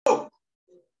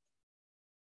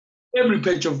Every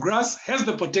patch of grass has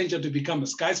the potential to become a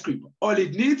skyscraper. All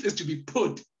it needs is to be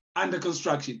put under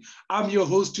construction. I'm your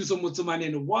host, Thuso Motsumane,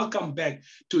 and welcome back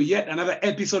to yet another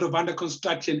episode of Under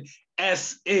Construction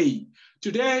SA.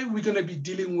 Today, we're going to be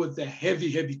dealing with a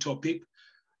heavy topic.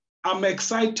 I'm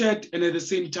excited, and at the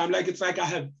same time, it's like I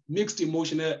have mixed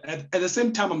emotion. At the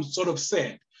same time, I'm sort of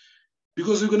sad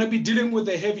because we're going to be dealing with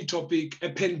a heavy topic, a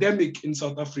pandemic in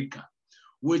South Africa,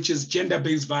 which is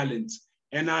gender-based violence.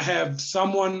 And I have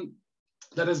someone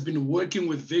that has been working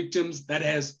with victims that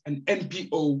has an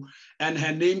NPO, and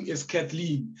her name is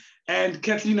Kathleen. And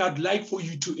Kathleen, I'd like for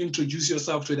you to introduce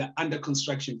yourself to the Under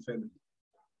Construction family.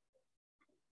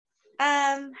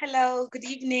 Hello, good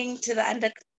evening to the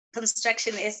Under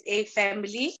Construction SA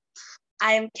family.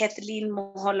 I am Kathleen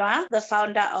Moholwa, the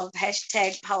founder of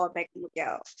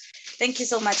 #PowerBackMugal. Thank you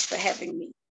so much for having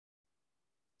me.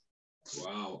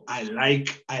 Wow, I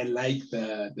like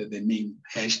the name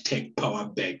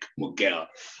 #PowerBackMugal.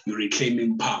 You're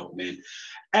reclaiming power, man.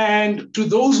 And to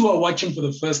those who are watching for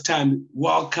the first time,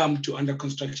 welcome to Under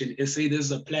Construction SA. This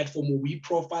is a platform where we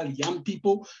profile young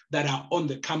people that are on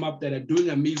the come up, that are doing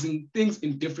amazing things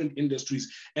in different industries,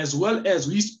 as well as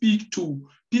we speak to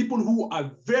people who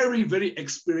are very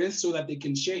experienced so that they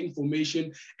can share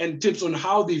information and tips on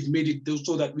how they've made it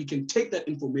so that we can take that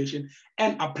information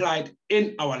and apply it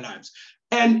in our lives.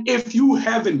 And if you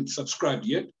haven't subscribed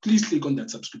yet, please click on that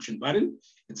subscription button.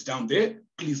 It's down there.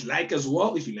 Please like as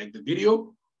well if you like the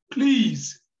video.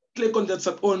 Please click on that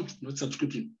on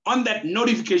that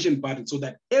notification button so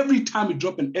that every time we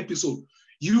drop an episode,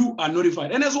 you are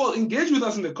notified. And as well, engage with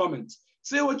us in the comments.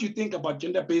 Say what you think about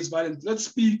gender-based violence. Let's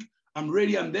speak. I'm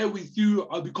ready. I'm there with you.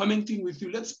 I'll be commenting with you.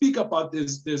 Let's speak about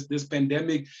this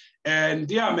pandemic. And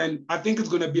yeah, man, I think it's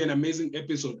going to be an amazing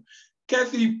episode.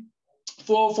 Kathy,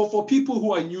 for people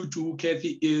who are new to who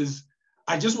Kathy is,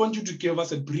 I just want you to give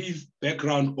us a brief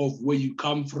background of where you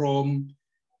come from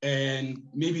and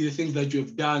maybe the things that you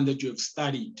have done, that you have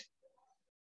studied.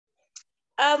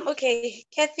 Okay,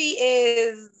 Kathy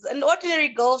is an ordinary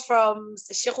girl from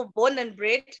Seshego, born and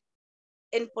bred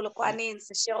in Polokwane in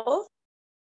Seshego.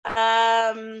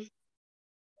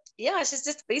 Yeah, she's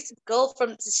just a basic girl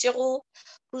from Seshego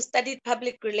who studied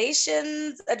public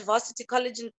relations at Varsity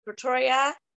College in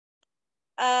Pretoria.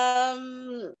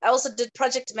 I also did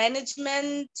project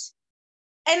management.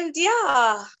 And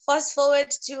yeah, fast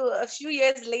forward to a few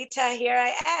years later, here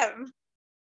I am.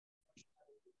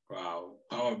 Wow,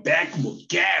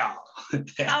 PowerBackMugal.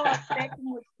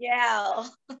 PowerBackMugal.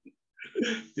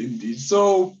 Indeed.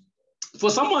 So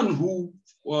for someone who,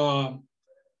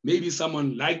 maybe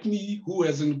someone like me who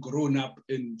hasn't grown up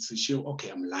in Seshego,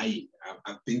 okay, I'm lying.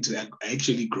 I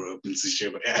actually grew up in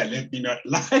Seshego. Let me not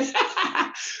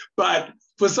lie. But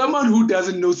for someone who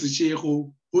doesn't know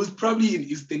Seshego, who's probably in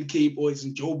Eastern Cape or it's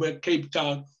in Joburg, Cape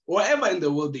Town, or wherever in the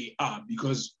world they are,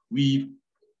 because the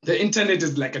internet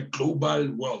is like a global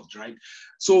world, right?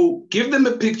 So give them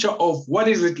a picture of what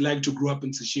is it like to grow up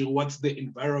in Seshego, what's the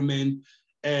environment,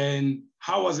 and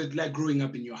how was it like growing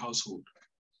up in your household?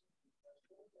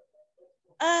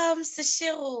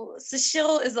 Seshego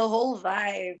is a whole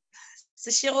vibe.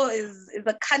 Seshego is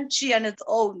a country on its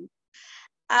own.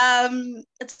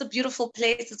 It's a beautiful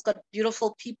place. It's got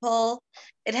beautiful people.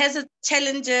 It has its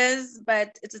challenges,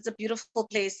 but it's a beautiful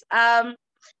place. I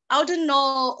don't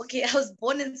know. Okay, I was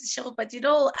born in Seshego, but you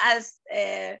know, as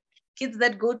kids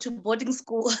that go to boarding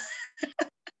school,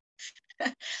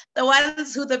 the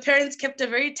ones who the parents kept a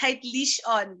very tight leash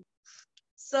on.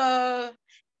 So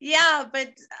yeah,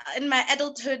 but in my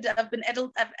adulthood, I've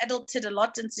adulted a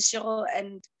lot in Seshego,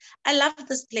 and I love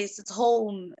this place. It's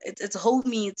home. It's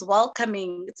homey. It's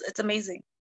welcoming. It's amazing.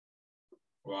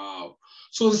 Wow.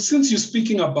 So since you're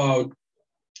speaking about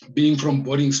being from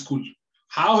boarding school,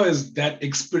 how has that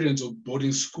experience of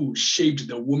boarding school shaped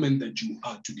the woman that you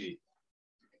are today?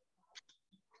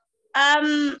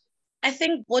 I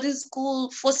think boarding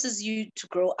school forces you to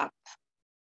grow up.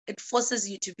 It forces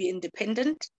you to be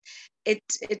independent.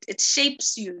 It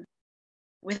shapes you,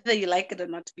 whether you like it or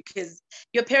not, because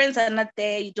your parents are not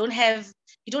there. You don't have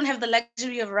the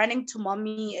luxury of running to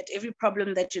mommy at every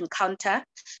problem that you encounter.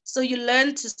 So you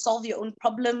learn to solve your own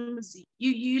problems.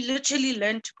 You literally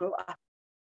learn to grow up.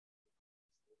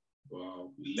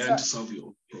 Wow, learn to solve your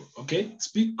own problem. Okay,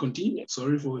 continue.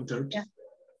 Sorry for interrupting. Yeah.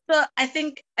 So I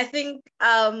think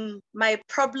my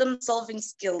problem solving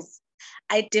skills,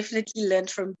 I definitely learned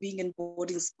from being in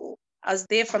boarding school. I was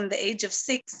there from the age of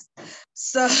 6.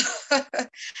 So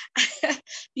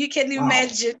you can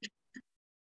imagine.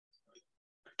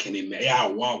 Yeah,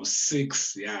 wow,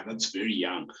 6. Yeah, that's very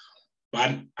young.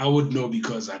 But I would know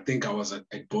because I think I was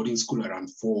at boarding school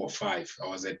around 4 or 5. I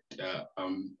was at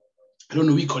I don't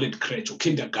know, we call it crèche or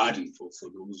kindergarten for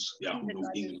those who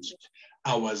know English.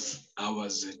 I was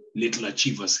at Little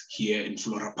Achievers here in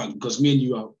Flora Park because me and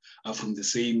you are from the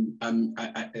same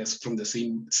from the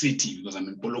same city because I'm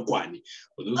in Polokwane.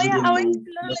 For those who don't I went know, to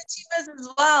Little Achievers as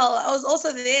well. I was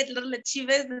also there at Little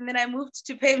Achievers, and then I moved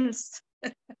to PIMS.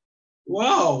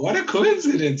 Wow, what a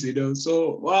coincidence, you know.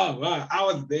 So wow, I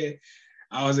was there.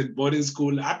 I was at boarding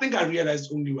school. I think I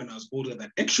realized only when I was older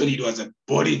that actually it was a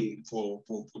boarding for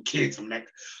kids. I'm like,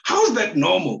 how's that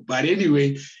normal? But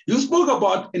anyway, you spoke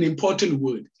about an important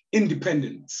word,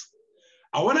 independence.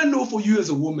 I want to know for you as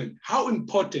a woman, how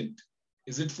important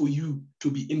is it for you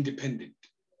to be independent?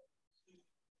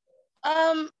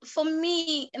 For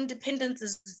me, independence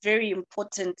is very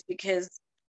important because,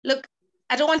 look,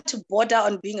 I don't want to border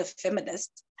on being a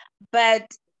feminist, but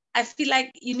I feel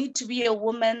like you need to be a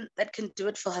woman that can do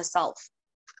it for herself.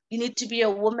 You need to be a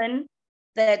woman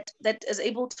that is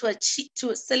able to achieve,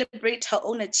 to celebrate her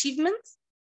own achievements.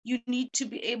 You need to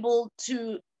be able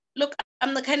to look.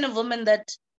 I'm the kind of woman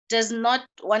that does not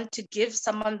want to give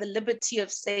someone the liberty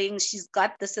of saying she's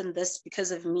got this and this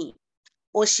because of me,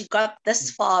 or she got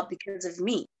this far because of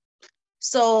me.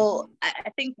 So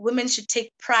I think women should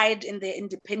take pride in their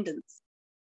independence.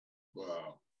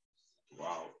 Wow.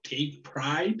 Wow. Take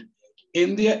pride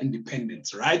in their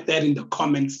independence. Write that in the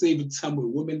comments. Save it somewhere.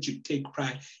 Women should take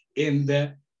pride in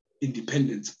their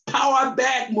independence. Power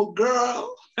back, my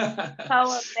girl.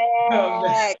 Power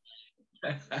back.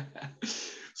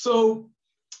 So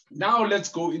now let's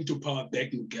go into power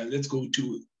back, Miguel. Let's go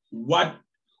to what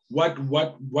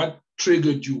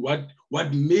triggered you?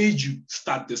 What made you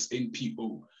start this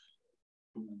NPO?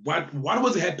 What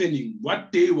was happening?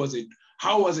 What day was it?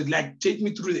 How was it like? Take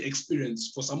me through the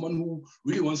experience for someone who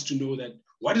really wants to know that.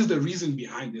 What is the reason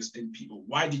behind this NPO?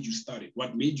 Why did you start it?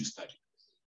 What made you start it?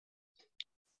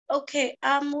 Okay,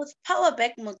 with Power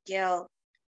Back Miguel,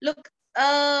 look,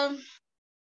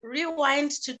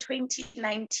 rewind to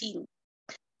 2019.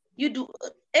 You do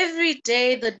every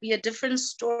day there'd be a different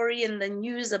story in the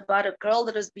news about a girl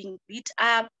that was being beat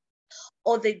up,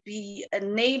 or there'd be a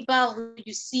neighbor who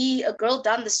you see a girl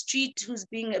down the street who's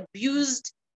being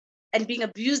abused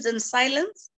in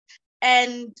silence.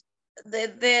 And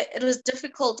it was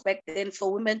difficult back then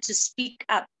for women to speak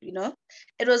up, you know.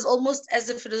 It was almost as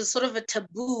if it was sort of a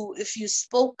taboo if you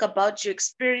spoke about your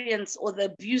experience or the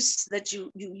abuse that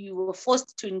you were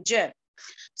forced to endure.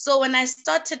 So when I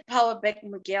started Power Back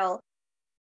Miguel,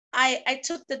 I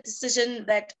took the decision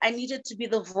that I needed to be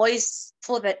the voice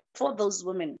for those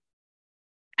women.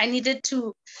 I needed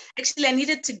to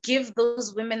give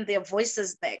those women their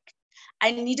voices back.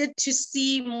 I needed to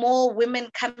see more women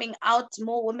coming out,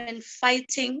 more women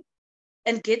fighting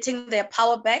and getting their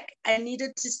power back. I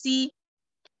needed to see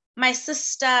my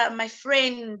sister, my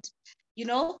friend, you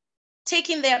know,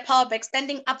 taking their power back,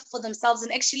 standing up for themselves,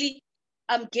 and actually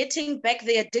getting back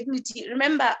their dignity.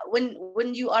 Remember,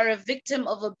 when you are a victim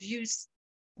of abuse,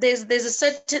 there's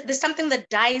something that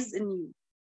dies in you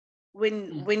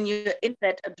when you're in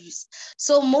that abuse.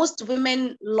 So most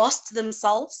women lost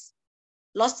themselves,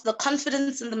 lost the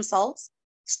confidence in themselves,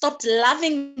 stopped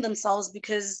loving themselves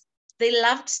because they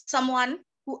loved someone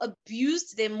who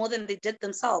abused them more than they did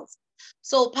themselves.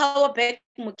 So Power Back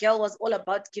Miguel was all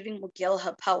about giving Miguel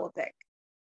her power back.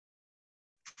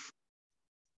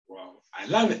 Wow, I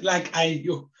love it. Like I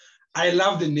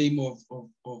love the name of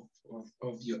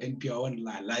your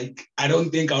NPO. Like I don't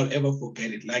think I'll ever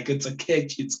forget it. Like it's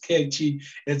catchy,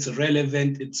 it's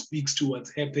relevant, it speaks to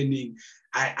what's happening.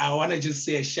 I want to just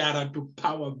say a shout out to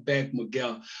Power Back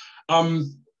Miguel. I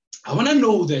want to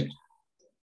know that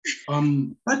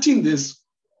touching this,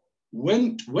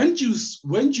 when you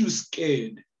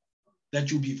scared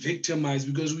that you'll be victimized,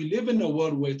 because we live in a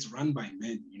world where it's run by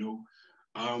men, you know,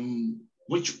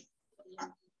 which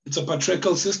it's a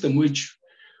patriarchal system which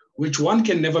one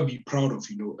can never be proud of,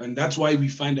 you know, and that's why we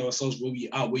find ourselves where we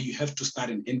are, where you have to start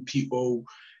an NPO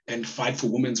and fight for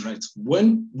women's rights.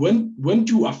 When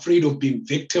you afraid of being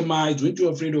victimized, when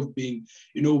you're afraid of being,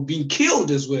 you know, being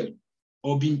killed as well,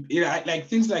 or being, you know, like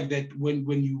things like that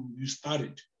when you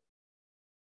started?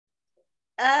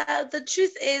 The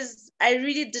truth is, I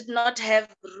really did not have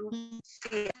room for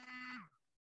fear.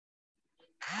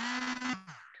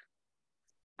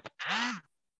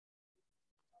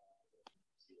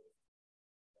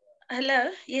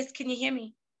 Hello? Yes, can you hear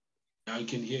me? I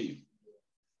can hear you.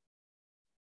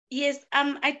 Yes,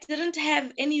 I didn't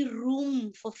have any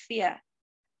room for fear.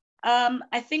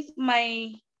 I think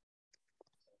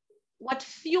what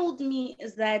fueled me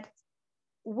is that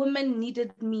women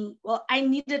needed me. Well, I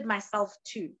needed myself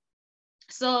too.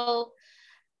 So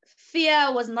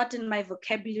fear was not in my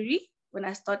vocabulary when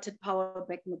I started Power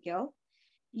Back Miguel.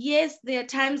 yes, there are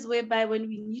times whereby when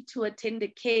we need to attend a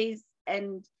case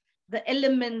and the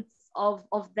elements of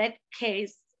that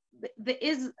case, there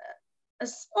is a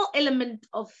small element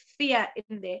of fear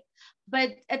in there.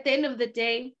 But at the end of the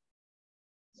day,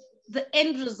 the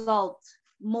end result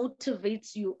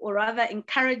motivates you, or rather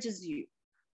encourages you.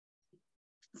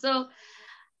 So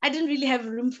I didn't really have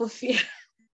room for fear.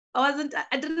 I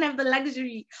didn't have the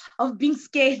luxury of being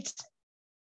scared.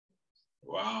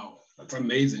 Wow, that's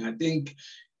amazing. I think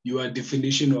you are a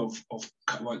definition of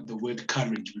what the word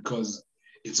courage, because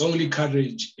it's only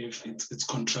courage if it's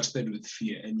contrasted with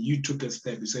fear. And you took a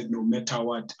step. You said, no matter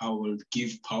what, I will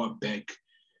give power back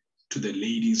to the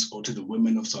ladies or to the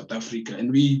women of South Africa.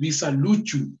 And we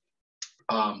salute you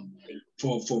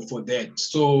for that.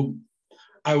 So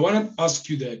I want to ask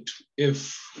you that,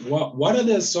 if what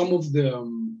are some of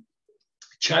the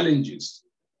challenges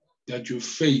that you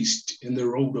faced in the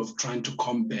road of trying to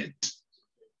combat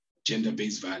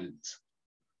gender-based violence?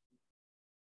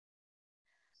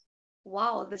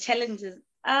 Wow, the challenges.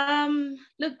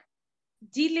 Look,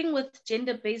 dealing with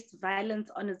gender-based violence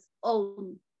on its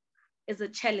own is a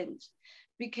challenge,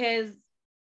 because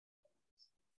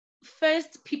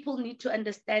first people need to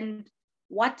understand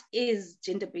what is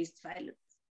gender-based violence.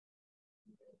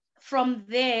 From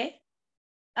there,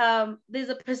 there's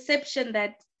a perception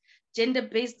that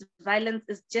gender-based violence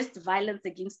is just violence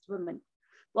against women.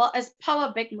 Well, as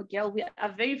Power Back Miguel, we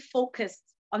are very focused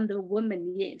on the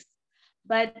women, yes.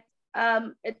 But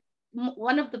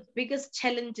one of the biggest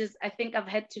challenges I think I've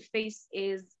had to face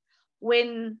is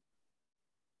when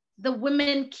the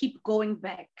women keep going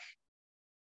back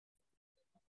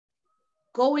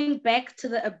to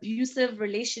the abusive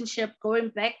relationship, going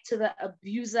back to the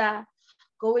abuser,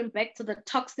 going back to the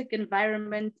toxic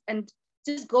environment, and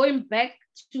just going back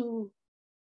to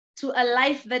a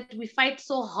life that we fight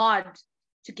so hard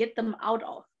to get them out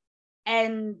of.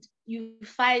 And you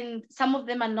find some of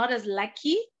them are not as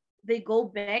lucky. They go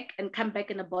back and come back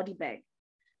in a body bag.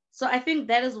 So I think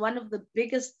that is one of the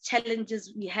biggest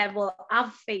challenges we have, or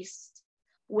I've faced,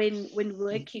 when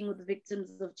working with victims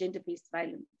of gender-based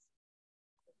violence.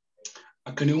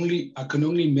 I can only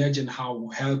imagine how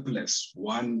helpless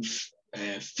one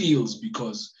feels,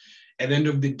 because at the end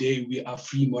of the day, we are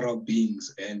free moral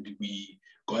beings, and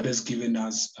God has given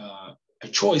us a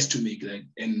choice to make. That,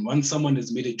 and once someone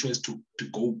has made a choice to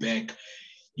go back,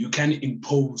 you can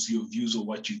impose your views or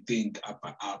what you think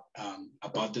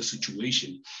about the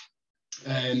situation.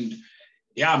 And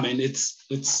yeah, man, it's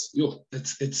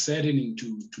saddening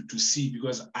to see,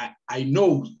 because I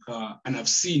know and I've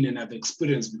seen and I've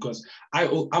experienced, because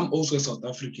I'm also a South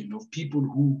African, of people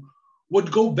who would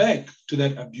go back to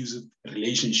that abusive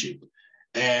relationship.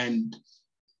 And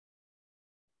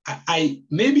I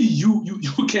maybe you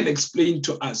can explain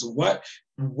to us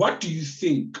what do you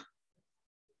think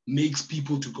makes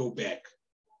people to go back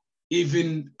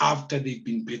even after they've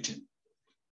been bitten?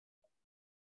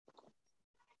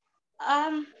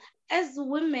 As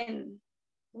women,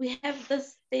 we have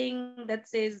this thing that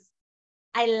says,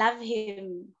 I love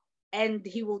him and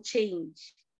he will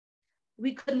change.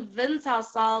 We convince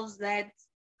ourselves that,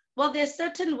 well, there are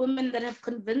certain women that have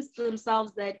convinced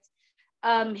themselves that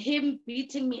him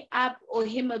beating me up or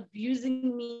him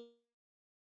abusing me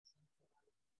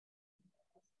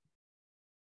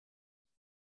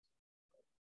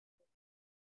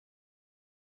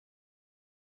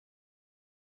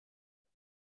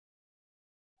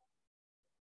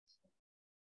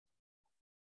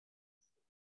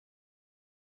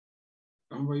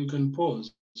Remember, you can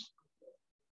pause.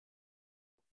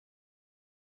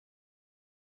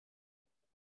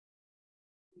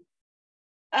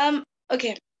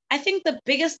 Okay. I think the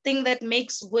biggest thing that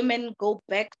makes women go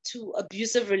back to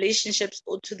abusive relationships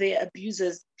or to their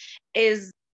abusers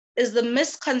is the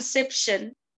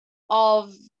misconception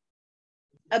of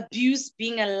abuse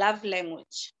being a love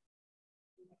language.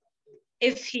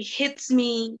 If he hits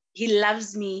me, he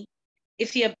loves me.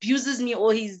 If he abuses me,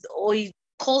 or he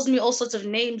calls me all sorts of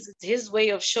names, it's his way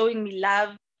of showing me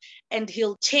love, and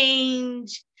he'll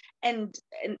change. And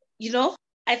you know,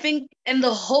 I think, and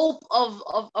the hope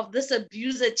of this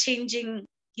abuser changing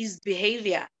his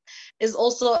behavior is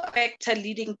also a factor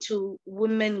leading to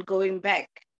women going back.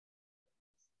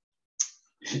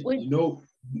 You know,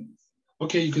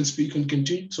 okay, you can speak and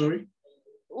continue, sorry.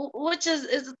 Which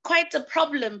is quite a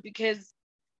problem, because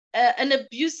an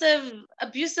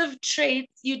abusive trait,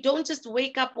 you don't just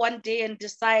wake up one day and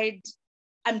decide,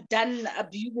 I'm done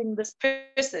abusing this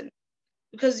person,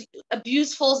 because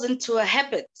abuse falls into a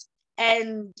habit,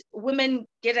 and women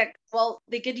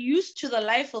they get used to the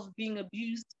life of being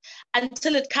abused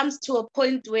until it comes to a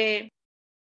point where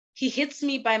he hits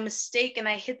me by mistake and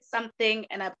I hit something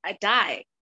and I die.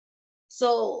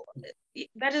 So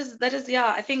that is, yeah,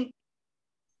 I think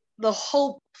the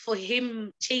hope for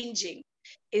him changing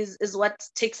is what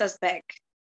takes us back.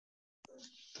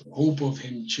 Hope of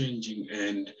him changing.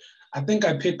 And I think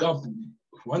I pick up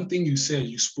one thing you said,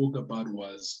 you spoke about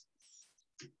was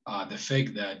the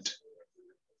fact that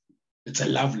it's a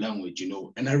love language, you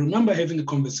know. And I remember having a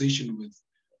conversation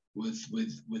with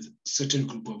certain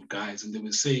group of guys, and they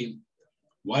were saying,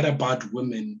 what about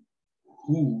women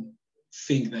who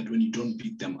think that when you don't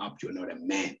beat them up, you're not a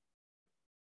man?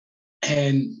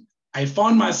 And I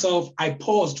found myself, I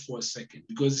paused for a second,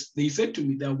 because they said to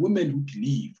me, there are women who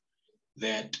believe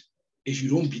that if you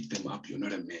don't beat them up, you're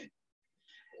not a man.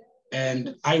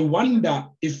 And I wonder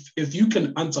if you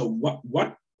can answer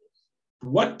what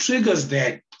triggers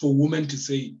that for women to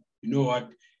say, you know what,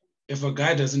 if a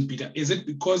guy doesn't beat her, is it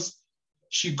because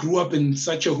she grew up in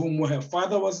such a home where her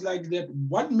father was like that?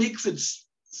 What makes it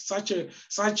such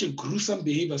a gruesome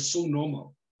behavior so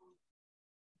normal?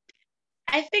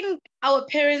 I think our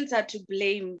parents are to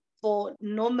blame for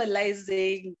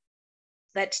normalizing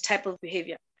that type of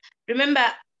behavior. Remember,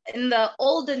 in the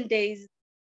olden days,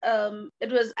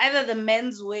 it was either the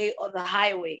men's way or the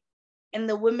highway, and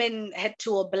the women had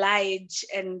to oblige,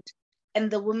 and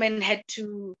the women had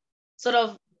to sort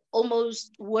of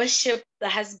almost worship the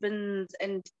husbands,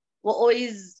 and were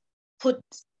always put,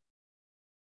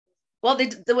 well,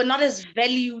 they were not as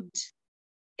valued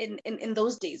in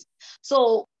those days.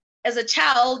 So as a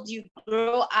child, you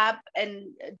grow up and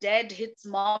dad hits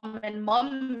mom and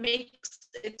mom makes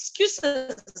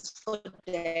excuses for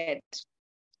dad.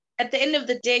 At the end of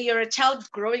the day, you're a child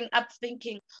growing up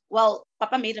thinking, well,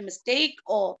 Papa made a mistake,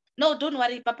 or no, don't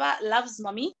worry, Papa loves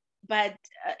mommy, but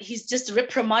he's just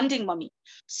reprimanding mommy.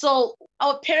 So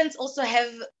our parents also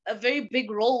have a very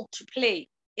big role to play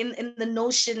in the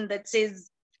notion that says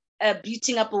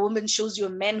beating up a woman shows your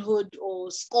manhood,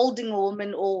 or scolding a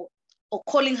woman, or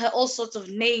calling her all sorts of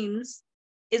names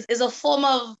is a form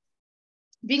of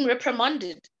being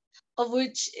reprimanded, of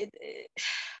which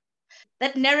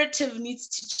that narrative needs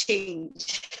to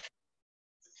change.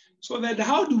 So then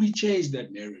how do we change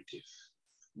that narrative?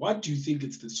 What do you think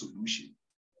is the solution?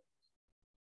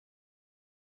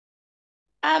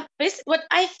 Basically, what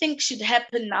I think should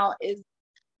happen now is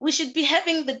we should be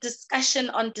having the discussion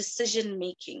on decision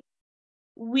making.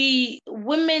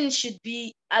 Women should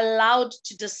be allowed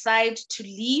to decide to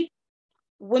leave.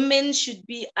 Women should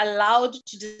be allowed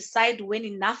to decide when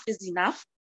enough is enough.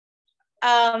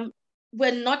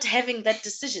 We're not having that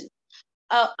decision.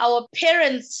 Our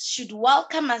parents should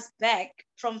welcome us back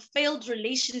from failed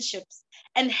relationships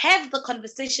and have the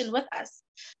conversation with us.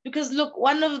 Because look,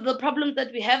 one of the problems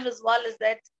that we have as well is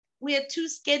that we are too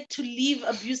scared to leave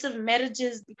abusive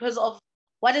marriages because of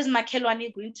what is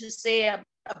Makelwani going to say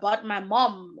about my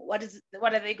mom? What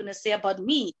are they going to say about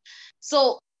me?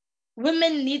 So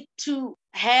women need to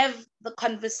have the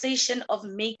conversation of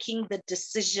making the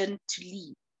decision to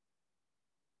leave.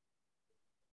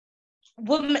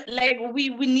 Women, like we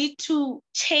need to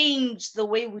change the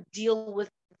way we deal with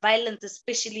violence,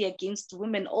 especially against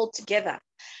women altogether,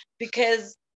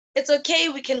 because it's okay,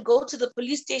 we can go to the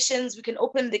police stations, we can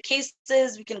open the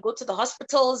cases, we can go to the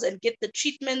hospitals and get the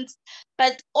treatment,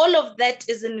 but all of that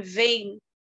is in vain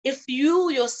if you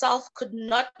yourself could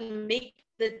not make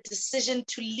the decision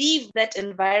to leave that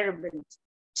environment,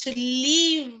 to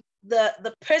leave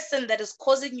the person that is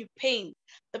causing you pain,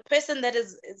 the person that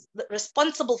is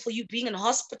responsible for you being in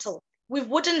hospital. We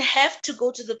wouldn't have to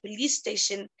go to the police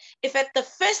station if at the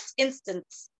first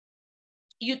instance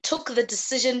you took the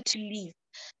decision to leave.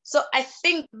 So I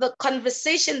think the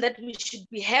conversation that we should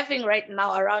be having right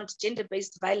now around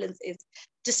gender-based violence is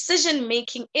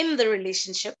decision-making in the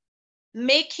relationship,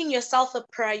 making yourself a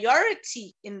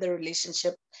priority in the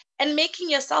relationship, and making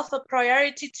yourself a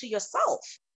priority to yourself.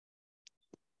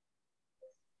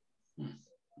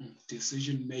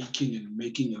 Decision-making and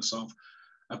making yourself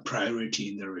a priority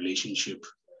in the relationship.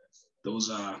 Those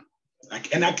are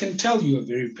like, and I can tell you are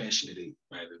very passionate,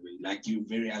 by the way. Like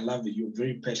I love it. You're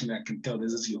very passionate. I can tell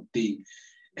this is your thing.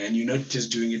 And you're not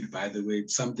just doing it, by the way,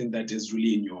 it's something that is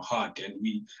really in your heart. And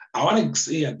I want to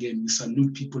say again, we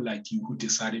salute people like you who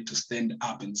decided to stand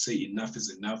up and say enough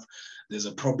is enough. There's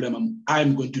a problem.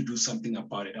 I'm going to do something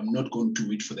about it. I'm not going to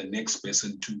wait for the next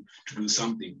person to do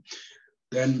something.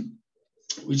 Then,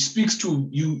 which speaks to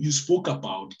you spoke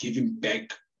about giving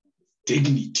back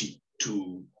dignity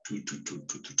to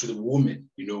the woman.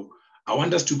 You know, I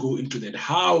want us to go into that.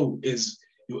 How is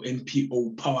your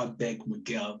NPO Power Back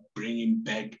Miguel bringing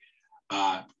back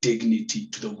dignity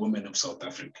to the women of South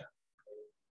Africa?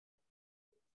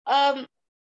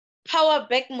 Power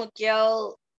Back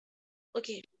Mugyal,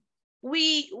 okay,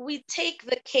 we take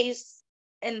the case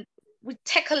and we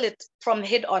tackle it from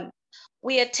head on.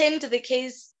 We attend to the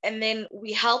case and then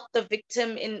we help the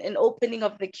victim in opening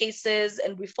of the cases,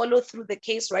 and we follow through the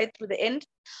case right through the end.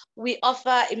 We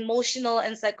offer emotional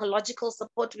and psychological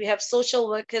support. We have social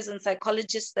workers and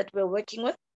psychologists that we're working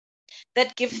with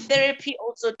that give therapy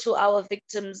also to our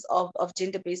victims of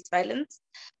gender-based violence.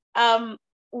 Um,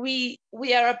 we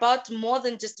are about more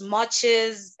than just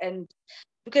marches, and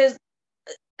because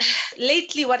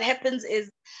lately what happens is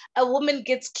a woman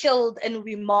gets killed and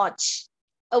we march,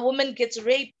 a woman gets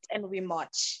raped and we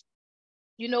march.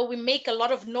 You know, we make a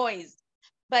lot of noise,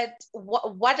 but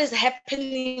what is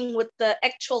happening with the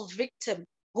actual victim?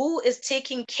 Who is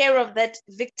taking care of that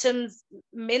victim's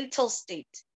mental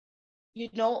state? You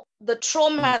know, the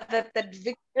trauma that that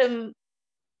victim,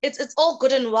 it's all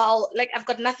good and well. Like, I've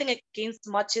got nothing against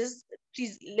marches.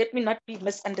 Please let me not be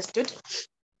misunderstood.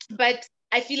 But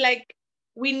I feel like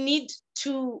we need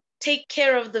to take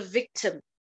care of the victim.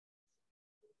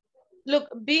 Look,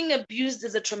 being abused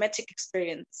is a traumatic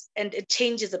experience and it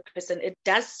changes a person. It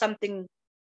does something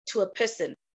to a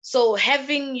person. So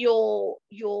having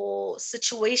your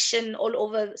situation all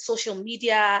over social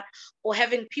media, or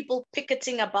having people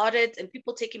picketing about it and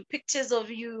people taking pictures of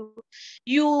you,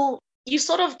 you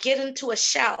sort of get into a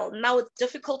shell. Now it's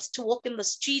difficult to walk in the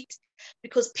street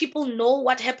because people know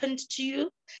what happened to you.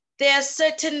 There are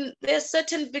certain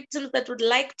victims that would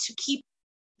like to keep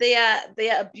their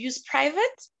abuse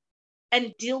private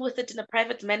and deal with it in a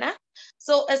private manner.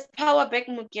 So as Power Back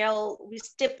Mugyal, we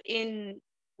step in,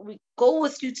 we go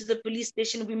with you to the police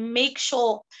station, we make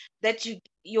sure that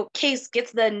your case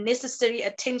gets the necessary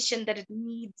attention that it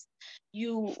needs.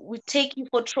 We take you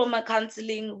for trauma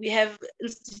counseling. We have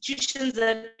institutions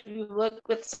that we work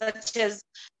with, such as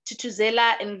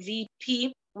Tutuzela and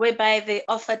VP, whereby they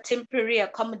offer temporary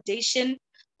accommodation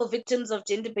for victims of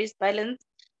gender-based violence.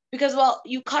 Because, well,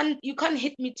 you can't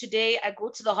hit me today. I go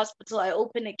to the hospital, I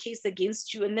open a case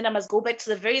against you, and then I must go back to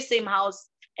the very same house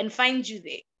and find you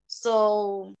there.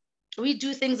 So we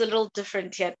do things a little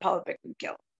different here at Power Back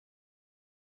Mugyal.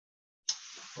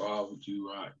 Wow, you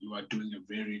are doing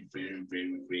a very, very,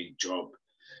 very great job.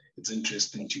 It's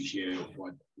interesting to hear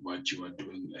what you are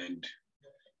doing, and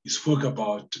you spoke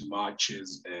about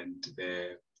marches and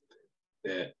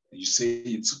you say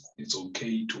it's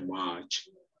okay to march,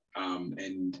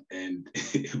 and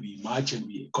we march, and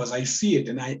because I see it,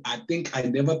 and I think I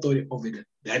never thought of it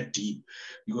that deep,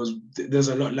 because there's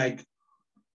a lot like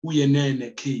we and then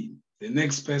the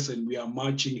next person we are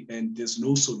marching and there's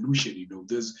no solution. You know,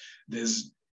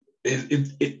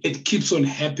 it keeps on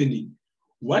happening.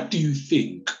 What do you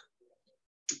think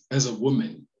as a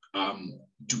woman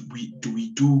do we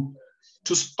do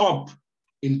to stop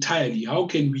entirely? How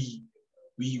can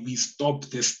we stop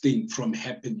this thing from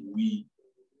happening? We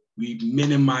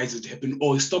minimize it happening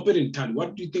or stop it entirely.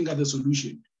 What do you think are the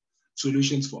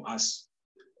solutions for us?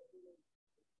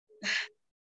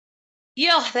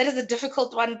 Yeah, that is a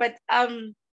difficult one, but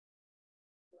I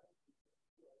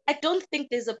don't think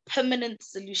there's a permanent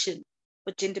solution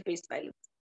for gender-based violence.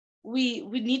 We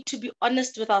need to be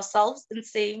honest with ourselves and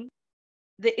saying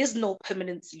there is no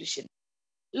permanent solution.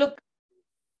 Look,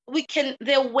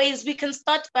 there are ways. We can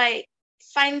start by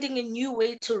finding a new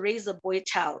way to raise a boy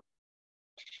child.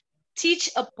 Teach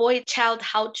a boy child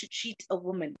how to treat a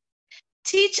woman.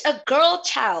 Teach a girl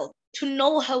child to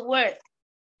know her worth.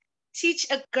 Teach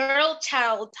a girl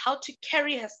child how to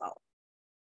carry herself.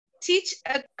 Teach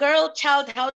a girl child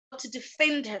how to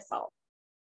defend herself.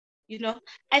 You know,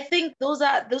 I think those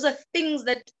are things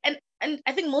that, and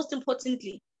I think most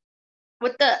importantly,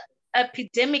 with the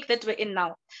epidemic that we're in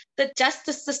now, the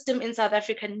justice system in South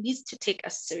Africa needs to take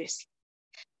us seriously.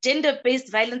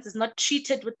 Gender-based violence is not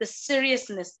treated with the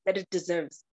seriousness that it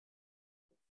deserves.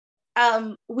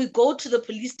 We go to the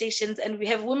police stations and we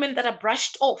have women that are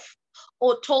brushed off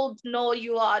or told, no,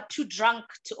 you are too drunk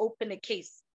to open a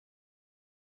case.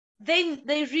 They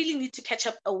really need to catch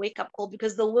up a wake-up call,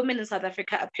 because the women in South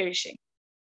Africa are perishing.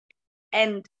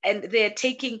 And they're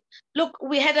taking, look,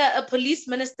 we had a police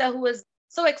minister who was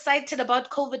so excited about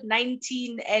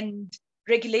COVID-19 and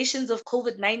regulations of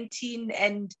COVID-19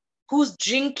 and who's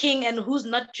drinking and who's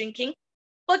not drinking,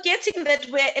 forgetting that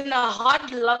we're in a hard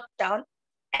lockdown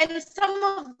and some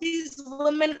of these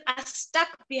women are stuck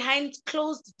behind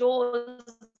closed doors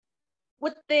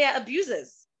with their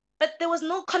abusers. But there was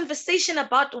no conversation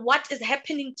about what is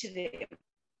happening to them.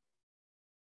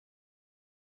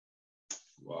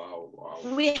 Wow.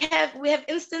 We have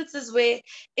instances where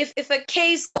if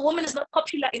a woman is not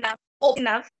popular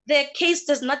enough, their case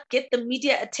does not get the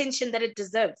media attention that it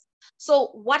deserves. So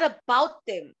what about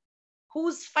them?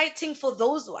 Who's fighting for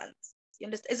those ones? You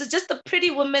understand? Is it just the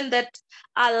pretty women that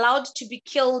are allowed to be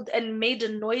killed and made a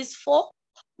noise for?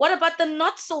 What about the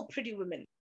not so pretty women,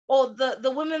 or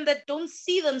the women that don't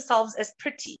see themselves as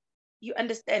pretty? You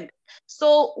understand?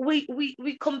 So we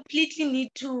completely need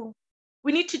to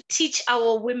teach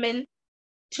our women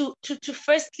to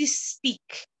firstly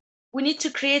speak. We need to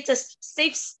create a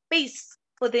safe space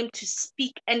for them to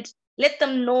speak and let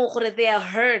them know that they are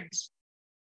heard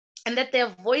and that their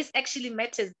voice actually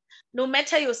matters. No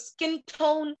matter your skin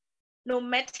tone, no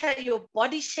matter your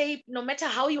body shape, no matter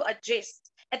how you are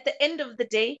dressed, at the end of the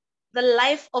day, the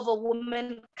life of a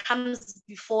woman comes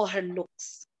before her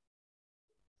looks.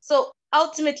 So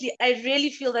ultimately, I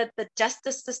really feel that the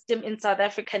justice system in South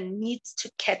Africa needs to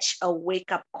catch a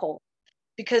wake-up call,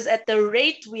 because at the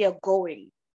rate we are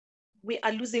going, we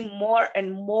are losing more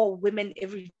and more women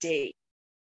every day.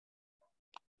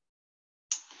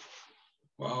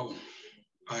 Wow.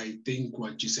 I think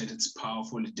what you said, it's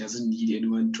powerful. It doesn't need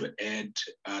anyone to add.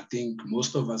 I think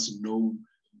most of us know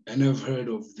and have heard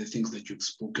of the things that you've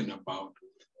spoken about.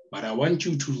 But I want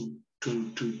you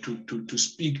to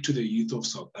speak to the youth of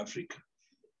South Africa.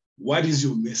 What is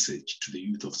your message to the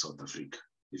youth of South Africa,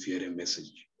 if you had a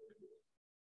message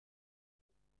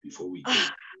before we go?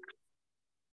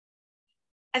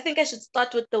 I think I should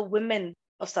start with the women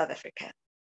of South Africa.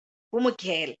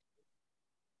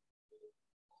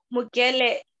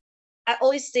 Mugele, I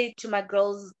always say to my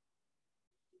girls,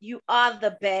 you are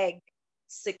the bag,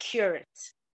 secure it.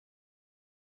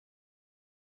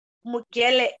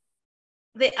 Mugele,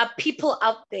 there are people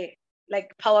out there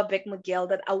like Powerback Miguel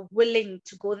that are willing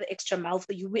to go the extra mile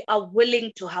for you. We are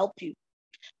willing to help you.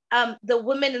 The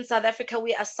women in South Africa,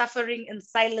 we are suffering in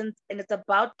silence, and it's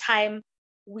about time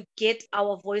we get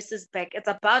our voices back. It's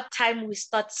about time we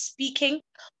start speaking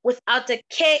without a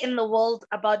care in the world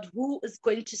about who is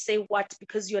going to say what,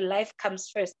 because your life comes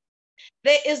first.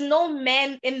 There is no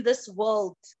man in this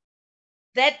world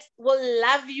that will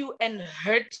love you and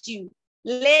hurt you.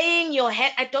 Laying your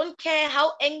head, I don't care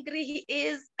how angry he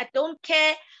is, I don't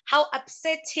care how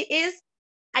upset he is,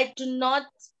 I do not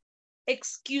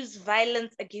excuse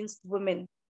violence against women.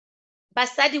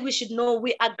 Basadi, we should know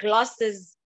we are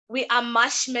glasses, we are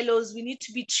marshmallows, we need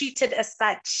to be treated as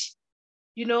such.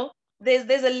 You know,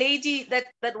 there's a lady that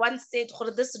once said,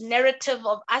 this narrative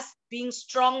of us being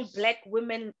strong Black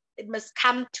women, it must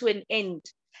come to an end.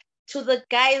 To the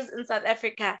guys in South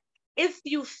Africa, if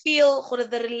you feel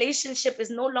the relationship is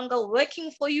no longer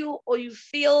working for you, or you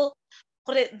feel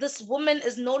this woman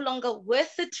is no longer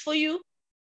worth it for you,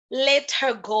 let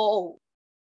her go.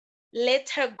 Let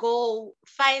her go.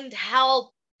 Find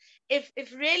help. If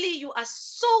really you are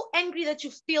so angry that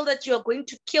you feel that you're going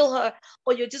to kill her,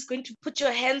 or you're just going to put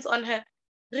your hands on her,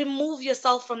 remove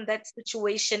yourself from that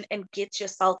situation and get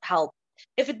yourself help.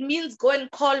 If it means go and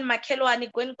call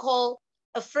Makelwani, go and call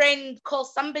a friend, call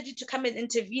somebody to come and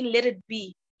intervene, let it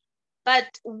be. But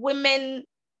women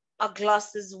are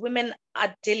glasses, women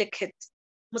are delicate.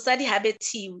 Musadi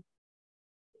habeti.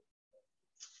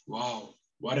 Wow,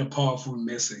 what a powerful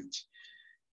message.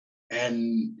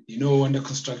 And you know, Under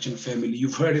Construction family,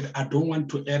 you've heard it. I don't want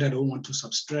to add, I don't want to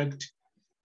subtract.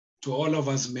 To all of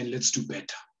us men, let's do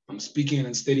better. I'm speaking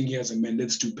and stating here as a man,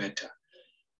 let's do better.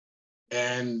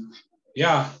 And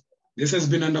yeah, this has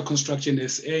been Under Construction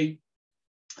SA.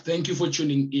 Thank you for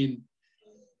tuning in.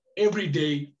 Every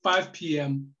day, 5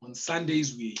 p.m. on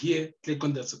Sundays, we're here. Click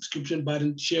on the subscription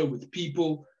button, share with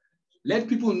people, let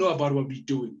people know about what we're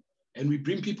doing. And we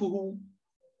bring people who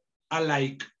are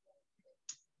like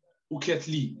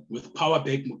Kathleen with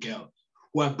Powerback Miguel,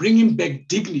 who are bringing back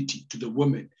dignity to the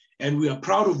women. And we are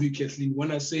proud of you, Kathleen.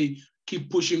 When I say keep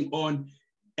pushing on,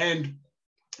 and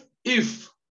if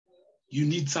you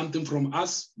need something from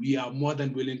us, we are more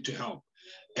than willing to help.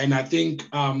 And I think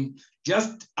I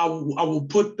will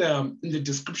put in the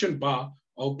description bar,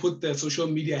 I'll put the social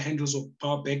media handles of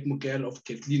Powerback Miguel, of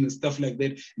Kathleen and stuff like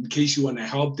that, in case you want to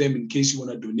help them, in case you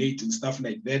want to donate and stuff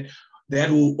like that. That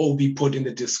will all be put in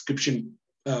the description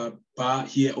bar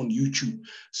here on YouTube.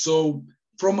 So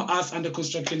from us, Under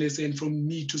Construction SA, and from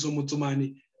me, Thuso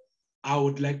Motsomane, I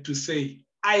would like to say,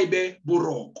 Aibe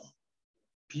Buroko.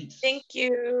 Peace. Thank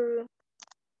you.